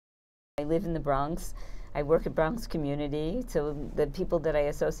I live in the Bronx. I work at Bronx community, so the people that I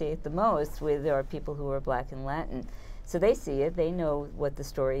associate the most with are people who are Black and Latin. So they see it, they know what the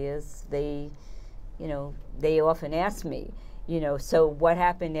story is. They often ask me, so what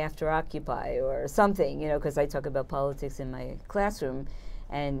happened after Occupy or something, because I talk about politics in my classroom.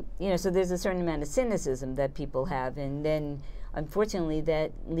 And, so there's a certain amount of cynicism that people have, and then unfortunately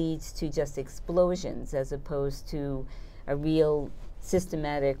that leads to just explosions as opposed to a real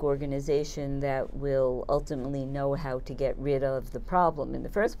systematic organization that will ultimately know how to get rid of the problem in the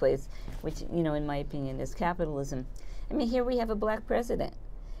first place, which, in my opinion, is capitalism. I mean, here we have a Black president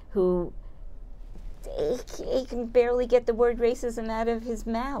who he can barely get the word racism out of his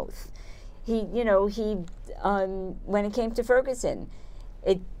mouth. When it came to Ferguson,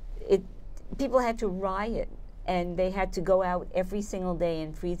 people had to riot, and they had to go out every single day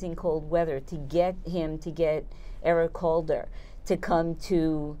in freezing cold weather to get Eric Calder to come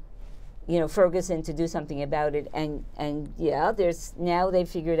to, Ferguson to do something about it. And yeah, now they've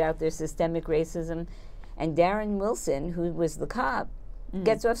figured out there's systemic racism. And Darren Wilson, who was the cop,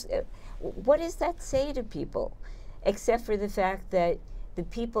 gets off. What does that say to people? Except for the fact that the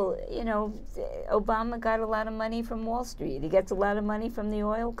people, Obama got a lot of money from Wall Street. He gets a lot of money from the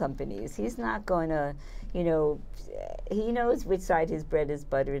oil companies. He's not going to, he knows which side his bread is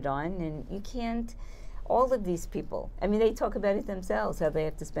buttered on, and you can't. All of these people, I mean, they talk about it themselves, how they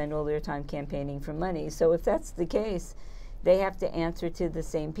have to spend all their time campaigning for money. So if that's the case, they have to answer to the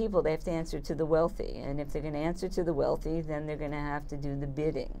same people. They have to answer to the wealthy. And if they're going to answer to the wealthy, then they're going to have to do the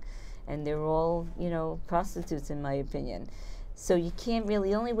bidding. And they're all, prostitutes, in my opinion. So you can't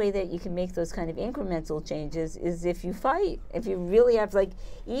really, the only way that you can make those kind of incremental changes is if you fight. If you really have,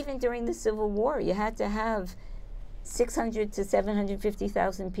 even during the Civil War, you had to have 600 to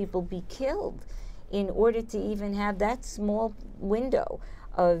 750,000 people be killed in order to even have that small window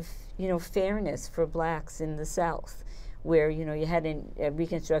of, fairness for Blacks in the South, where, you had a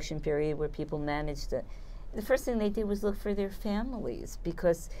Reconstruction period where people managed to. The first thing they did was look for their families,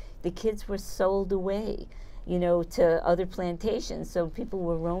 because the kids were sold away, to other plantations. So people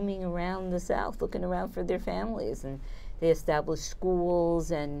were roaming around the South looking around for their families, and they established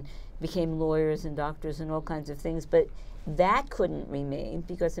schools and became lawyers and doctors and all kinds of things. But that couldn't remain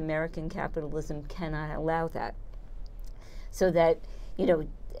because American capitalism cannot allow that. So that,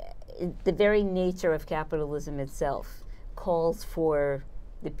 the very nature of capitalism itself calls for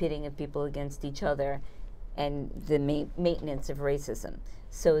the pitting of people against each other and the maintenance of racism.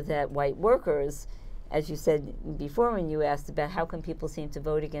 So that white workers, as you said before when you asked about how come people seem to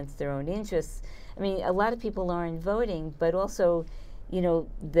vote against their own interests, I mean, a lot of people aren't voting, but also,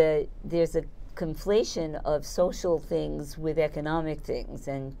 there's a conflation of social things with economic things.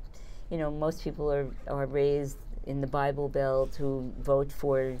 And, most people are raised in the Bible Belt who vote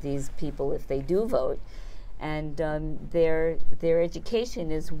for these people if they do vote. And their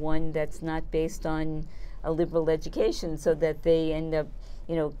education is one that's not based on a liberal education, so that they end up,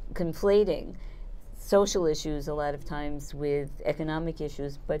 conflating social issues a lot of times with economic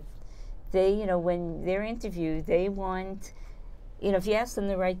issues. But they, when they're interviewed, they want, if you ask them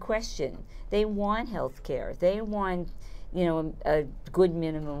the right question, they want health care. They want, a good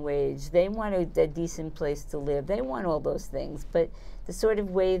minimum wage. They want a decent place to live. They want all those things. But the sort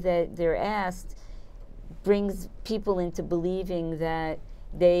of way that they're asked brings people into believing that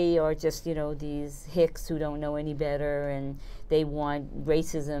they are just, these hicks who don't know any better, and they want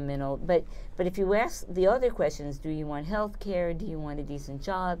racism and all. But if you ask the other questions, do you want health care? Do you want a decent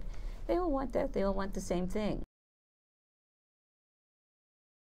job? They all want that. They all want the same thing.